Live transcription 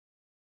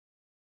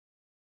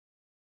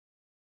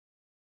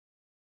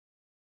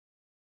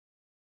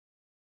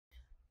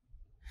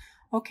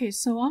Okay,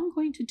 so I'm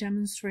going to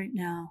demonstrate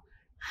now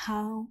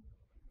how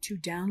to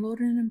download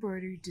an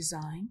embroidery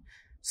design,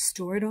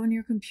 store it on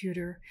your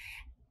computer,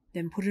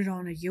 then put it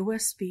on a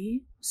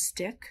USB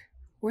stick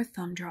or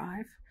thumb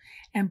drive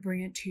and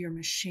bring it to your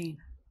machine.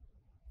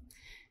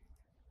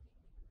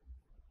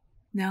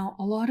 Now,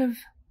 a lot of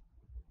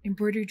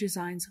embroidery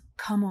designs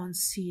come on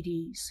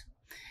CDs.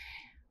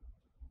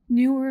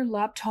 Newer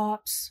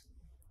laptops,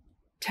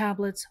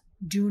 tablets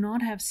do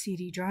not have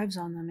CD drives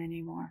on them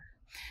anymore.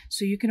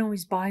 So you can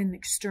always buy an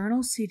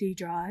external CD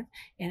drive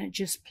and it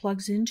just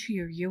plugs into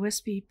your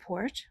USB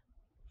port,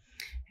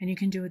 and you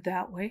can do it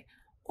that way.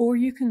 Or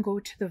you can go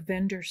to the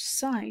vendor's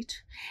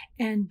site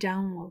and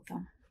download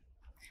them.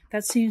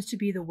 That seems to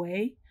be the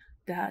way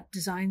that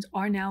designs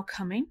are now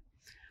coming,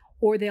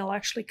 or they'll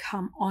actually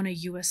come on a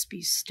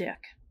USB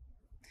stick.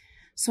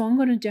 So I'm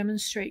going to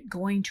demonstrate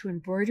going to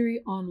Embroidery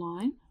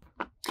Online.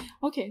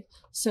 Okay,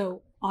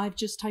 so I've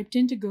just typed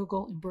into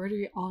Google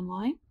Embroidery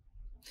Online,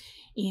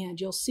 and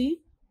you'll see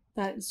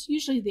that it's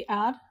usually the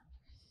ad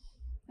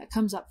that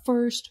comes up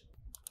first.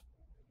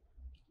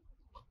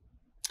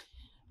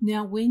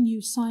 Now, when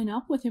you sign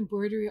up with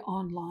Embroidery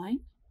Online,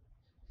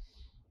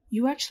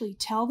 you actually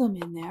tell them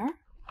in there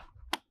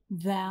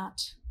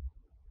that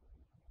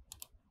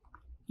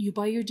you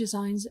buy your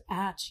designs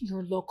at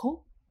your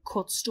local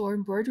quilt store,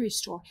 embroidery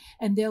store,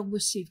 and they'll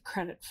receive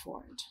credit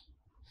for it.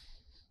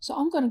 So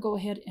I'm going to go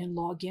ahead and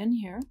log in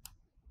here.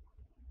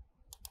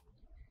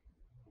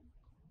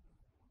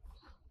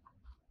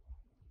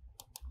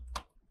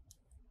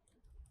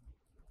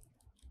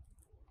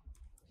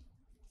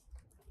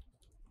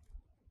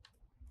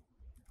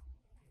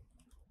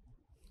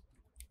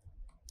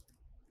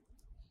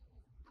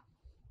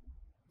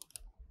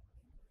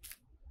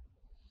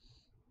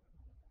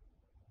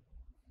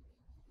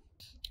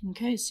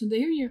 Okay, so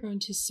there you're going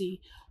to see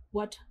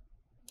what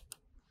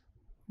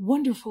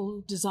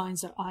wonderful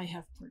designs that I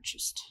have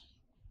purchased.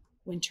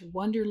 Winter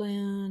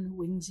Wonderland,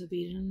 Wings of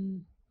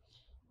Eden.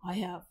 I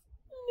have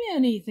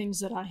many things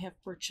that I have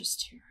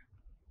purchased here.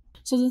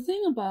 So the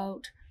thing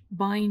about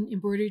buying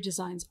embroidery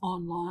designs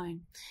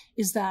online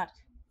is that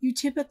you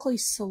typically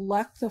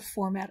select the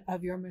format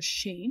of your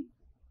machine.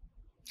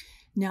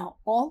 Now,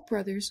 all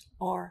brothers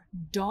are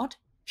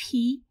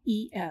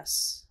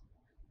 .pes.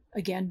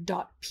 Again,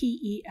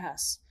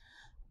 .pes.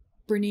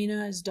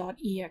 Bernina is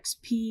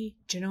 .exp.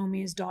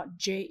 Janome is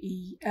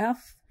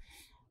 .jef.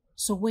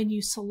 So when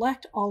you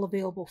select all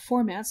available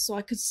formats, so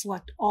I could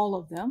select all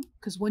of them,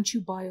 because once you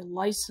buy a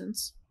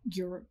license,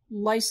 you're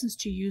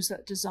licensed to use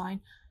that design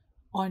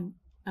on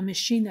a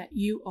machine that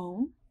you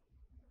own,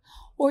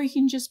 or you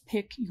can just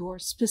pick your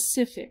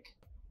specific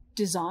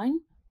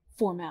design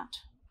format.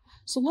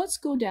 So let's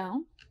go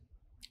down.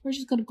 We're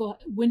just going to go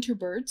Winter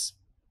Birds.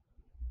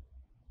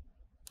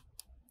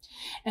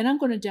 And I'm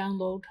going to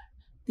download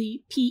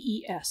the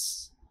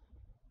PES,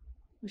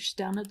 which is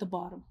down at the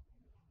bottom.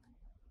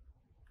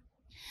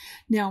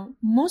 Now,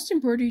 most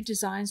embroidery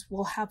designs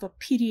will have a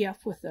PDF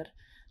with it.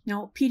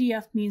 Now,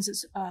 PDF means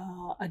it's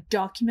a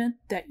document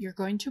that you're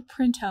going to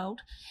print out,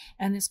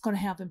 and it's going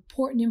to have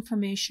important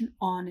information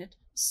on it,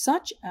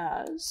 such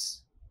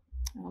as,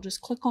 I'll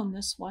just click on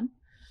this one.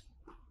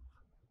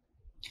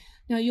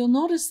 Now, you'll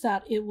notice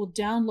that it will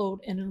download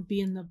and it'll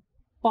be in the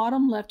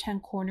bottom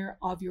left-hand corner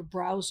of your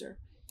browser.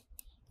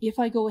 If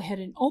I go ahead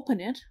and open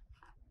it,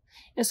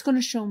 it's going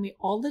to show me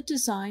all the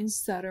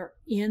designs that are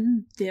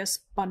in this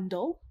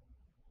bundle.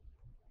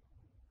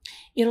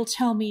 It'll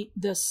tell me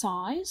the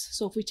size.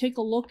 So if we take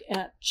a look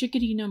at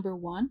chickadee number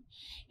 1,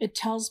 it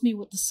tells me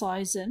what the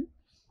size in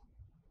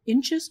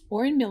inches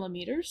or in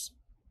millimeters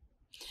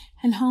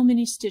and how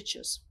many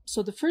stitches.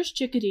 So the first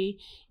chickadee,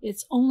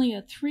 it's only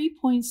a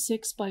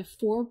 3.6 by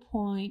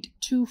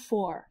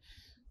 4.24.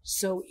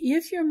 So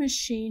if your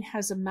machine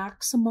has a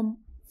maximum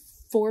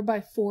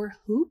 4x4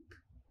 hoop,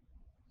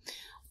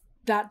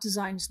 that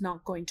design is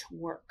not going to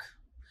work.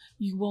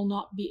 You will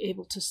not be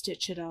able to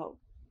stitch it out.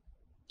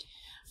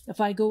 If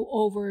I go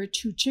over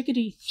to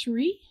chickadee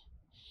 3,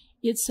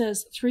 it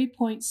says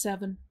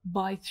 3.7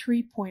 by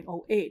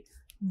 3.08.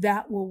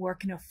 That will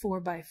work in a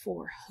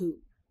 4x4 hoop.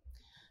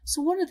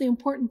 So one of the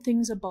important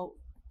things about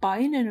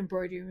buying an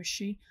embroidery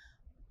machine,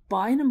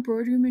 buy an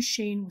embroidery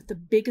machine with the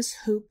biggest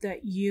hoop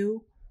that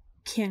you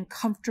can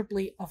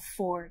comfortably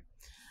afford.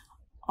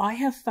 I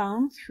have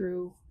found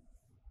through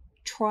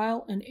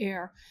trial and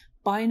error,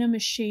 buying a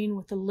machine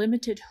with a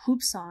limited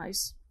hoop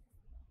size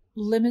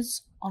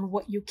limits on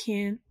what you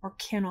can or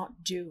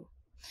cannot do.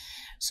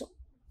 So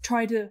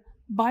try to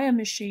buy a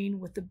machine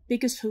with the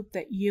biggest hoop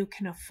that you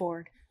can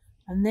afford,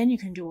 and then you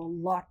can do a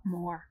lot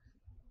more.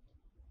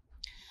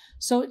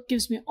 So it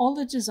gives me all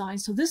the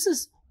designs. So this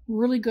is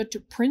really good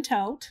to print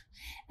out,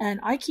 and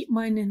I keep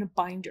mine in a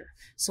binder.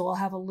 So I'll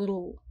have a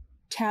little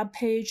tab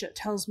page that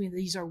tells me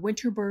these are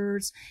winter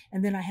birds,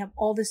 and then I have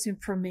all this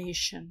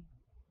information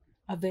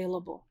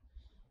available.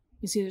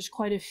 You see there's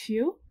quite a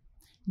few.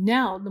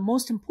 Now, the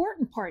most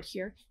important part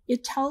here,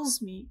 it tells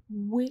me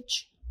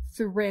which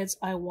threads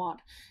I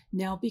want.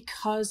 Now,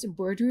 because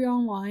Embroidery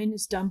Online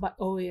is done by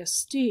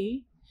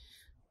OASD,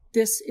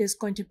 this is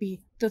going to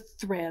be the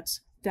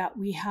threads that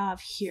we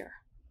have here.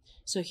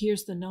 So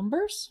here's the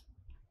numbers.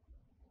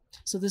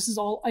 So this is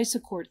all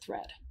isocord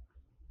thread.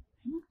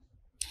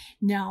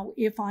 Now,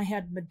 if I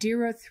had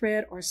Madeira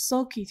thread or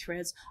sulky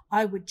threads,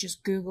 I would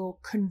just Google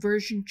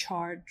conversion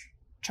chart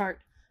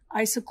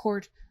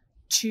isocord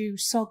to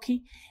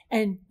sulky,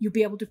 and you'll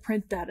be able to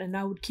print that, and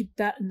I would keep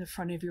that in the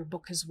front of your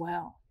book as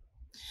well.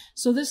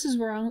 So this is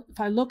where, if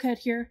I look at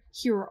here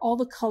are all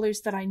the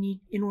colors that I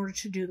need in order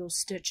to do those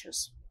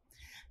stitches.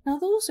 Now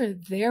those are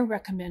their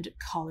recommended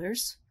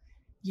colors.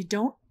 You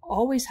don't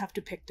always have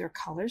to pick their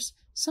colors.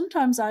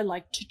 Sometimes I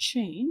like to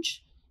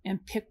change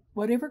and pick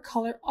whatever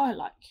color I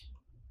like.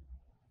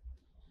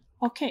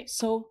 Okay,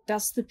 so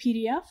that's the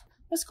PDF.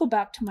 Let's go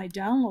back to my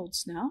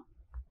downloads now.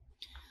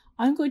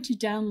 I'm going to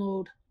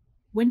download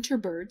Winter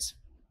Birds,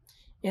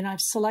 and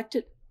I've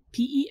selected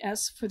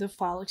PES for the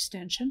file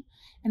extension,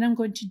 and I'm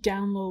going to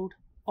download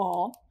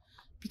all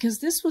because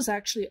this was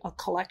actually a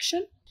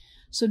collection.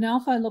 So now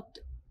if I look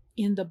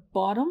in the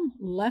bottom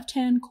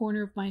left-hand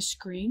corner of my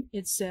screen,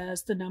 it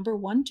says the number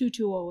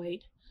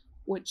 12208,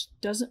 which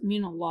doesn't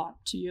mean a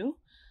lot to you,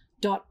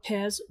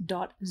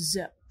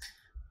 .pes.zip.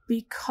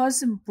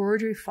 Because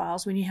embroidery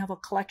files, when you have a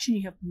collection,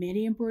 you have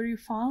many embroidery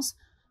files,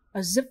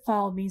 a zip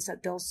file means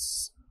that they'll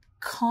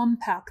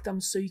compact them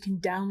so you can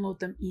download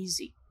them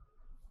easy.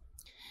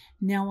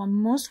 Now on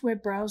most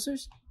web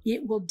browsers,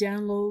 it will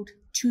download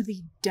to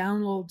the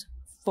download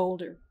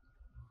folder.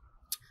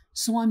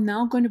 So I'm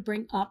now going to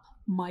bring up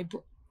my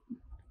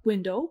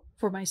window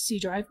for my C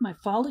drive, my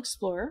File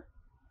Explorer.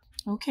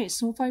 Okay,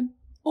 so if I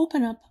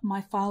open up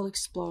my File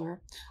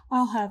Explorer,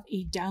 I'll have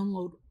a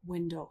download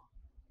window.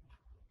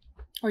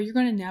 Or you're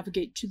going to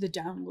navigate to the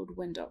download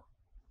window.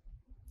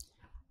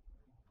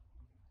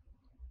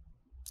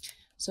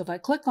 So if I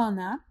click on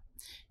that,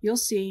 you'll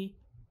see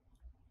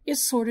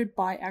it's sorted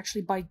by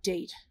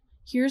date.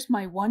 Here's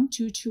my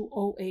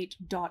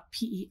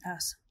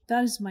 12208.pes.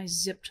 That is my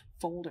zipped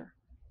folder.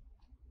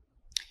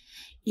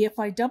 If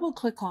I double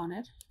click on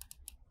it,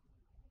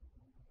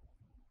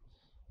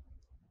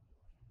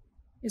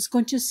 it's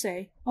going to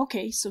say,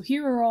 okay, so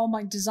here are all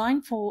my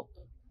designs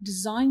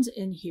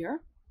in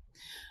here.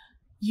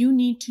 You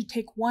need to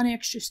take one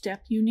extra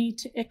step. You need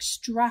to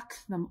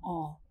extract them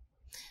all.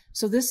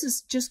 So this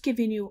is just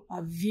giving you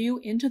a view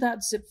into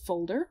that zip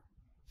folder.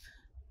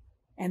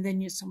 And then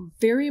it's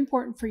very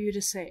important for you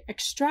to say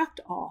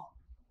extract all.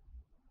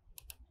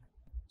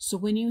 So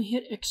when you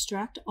hit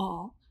extract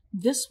all,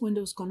 this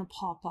window is going to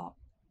pop up.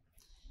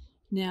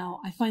 Now,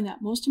 I find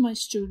that most of my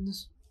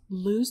students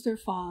lose their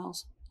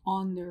files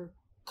on their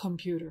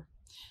computer.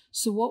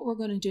 So what we're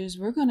going to do is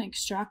we're going to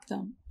extract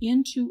them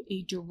into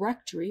a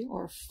directory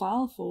or a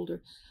file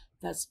folder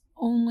that's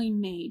only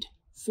made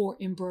for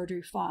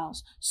embroidery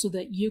files so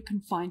that you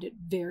can find it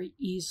very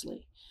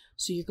easily.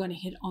 So you're going to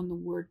hit on the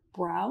word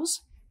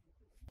browse,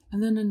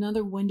 and then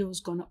another window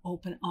is going to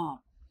open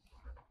up.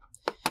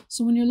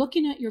 So when you're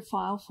looking at your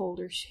file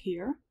folders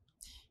here,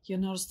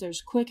 you'll notice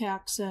there's quick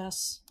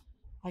access.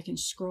 I can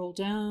scroll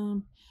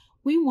down.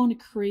 We want to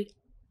create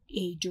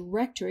a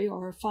directory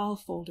or a file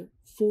folder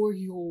for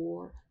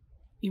your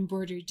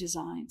embroidery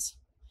designs.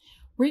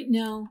 Right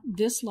now,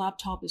 this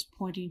laptop is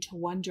pointing to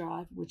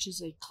OneDrive, which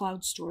is a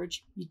cloud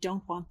storage. You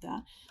don't want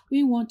that.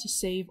 We want to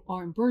save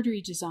our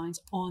embroidery designs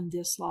on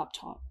this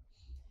laptop.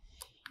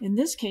 In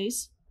this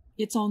case,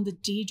 it's on the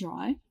D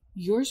drive.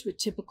 Yours would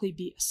typically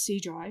be a C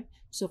drive.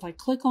 So if I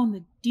click on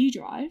the D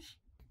drive,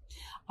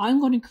 I'm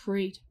going to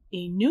create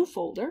a new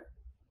folder,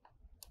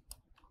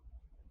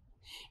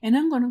 and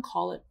I'm going to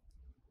call it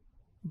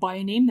by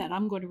a name that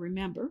I'm going to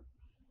remember.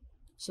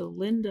 So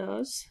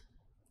Linda's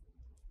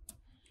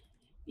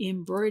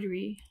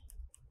Embroidery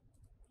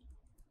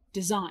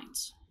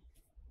Designs.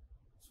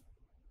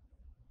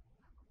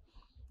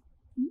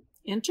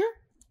 Enter.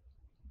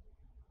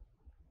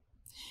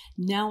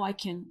 Now I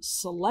can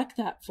select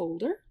that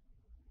folder.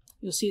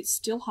 You'll see it's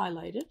still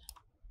highlighted.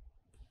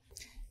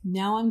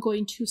 Now I'm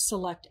going to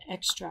select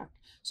extract.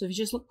 So if you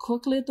just look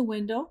quickly at the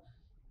window,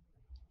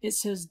 it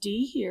says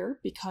D here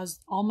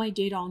because all my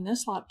data on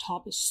this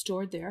laptop is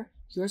stored there.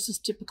 Yours is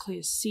typically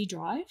a C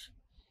drive.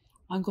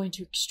 I'm going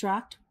to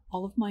extract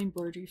all of my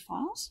embroidery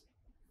files.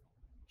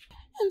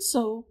 And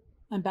so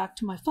I'm back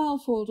to my file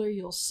folder.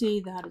 You'll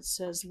see that it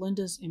says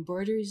Linda's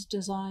Embroidery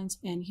Designs,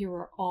 and here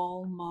are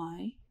all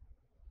my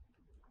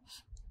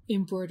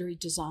embroidery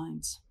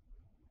designs.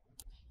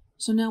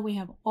 So now we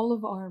have all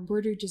of our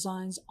embroidery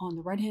designs on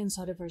the right-hand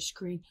side of our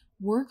screen.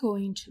 We're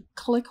going to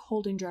click,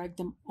 hold, and drag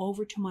them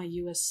over to my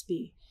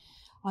USB.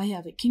 I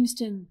have a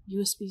Kingston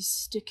USB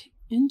stick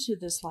into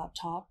this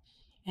laptop,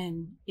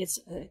 and it's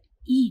an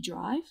E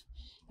drive.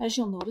 As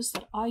you'll notice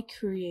that I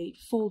create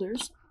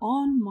folders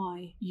on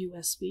my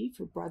USB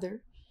for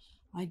Brother.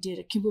 I did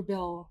a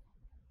Kimberbell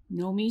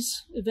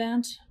Nomies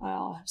event.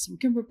 I'll have some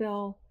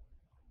Kimberbell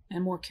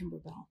and more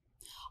Kimberbell.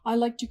 I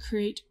like to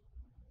create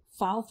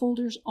file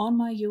folders on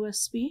my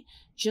USB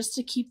just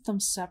to keep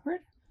them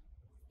separate.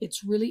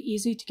 It's really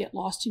easy to get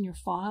lost in your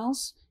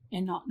files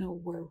and not know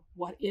where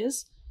what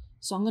is.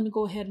 So I'm going to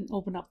go ahead and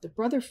open up the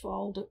Brother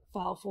file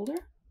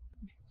folder.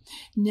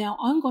 Now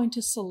I'm going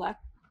to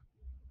select,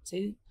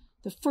 say,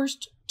 the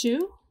first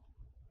two.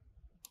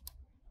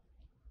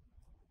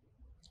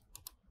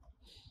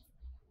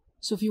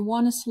 So if you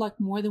want to select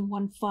more than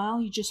one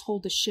file, you just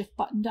hold the Shift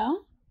button down.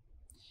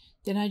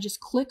 Then I just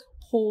click,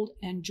 hold,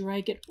 and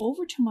drag it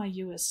over to my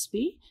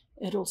USB.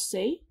 It'll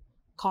say,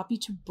 copy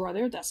to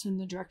brother, that's in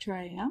the directory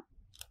I am.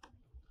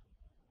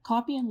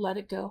 Copy and let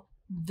it go.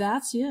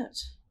 That's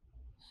it.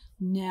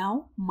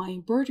 Now my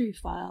embroidery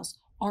files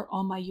are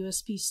on my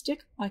USB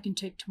stick I can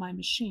take to my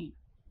machine.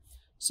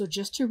 So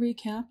just to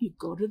recap, you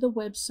go to the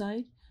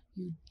website,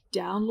 you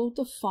download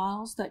the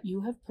files that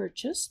you have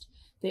purchased.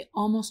 They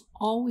almost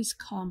always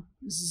come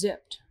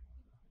zipped.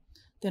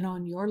 Then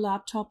on your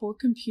laptop or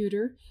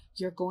computer,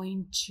 you're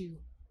going to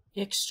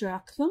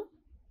extract them.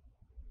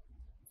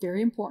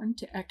 Very important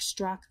to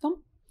extract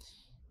them.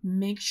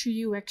 Make sure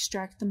you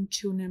extract them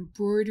to an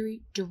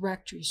embroidery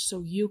directory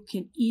so you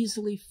can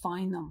easily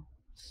find them.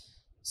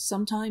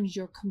 Sometimes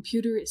your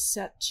computer is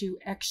set to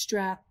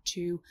extract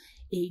to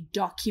a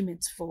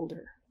documents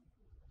folder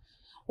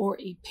or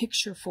a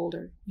picture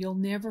folder. You'll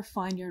never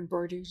find your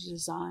embroidery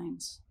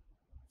designs.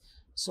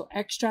 So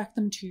extract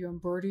them to your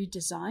embroidery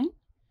design.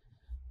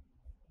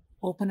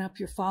 Open up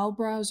your file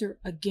browser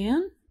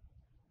again.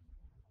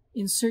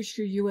 Insert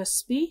your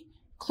USB,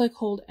 click,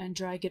 hold, and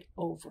drag it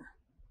over.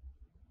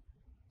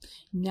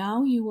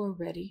 Now you are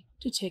ready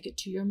to take it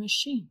to your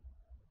machine.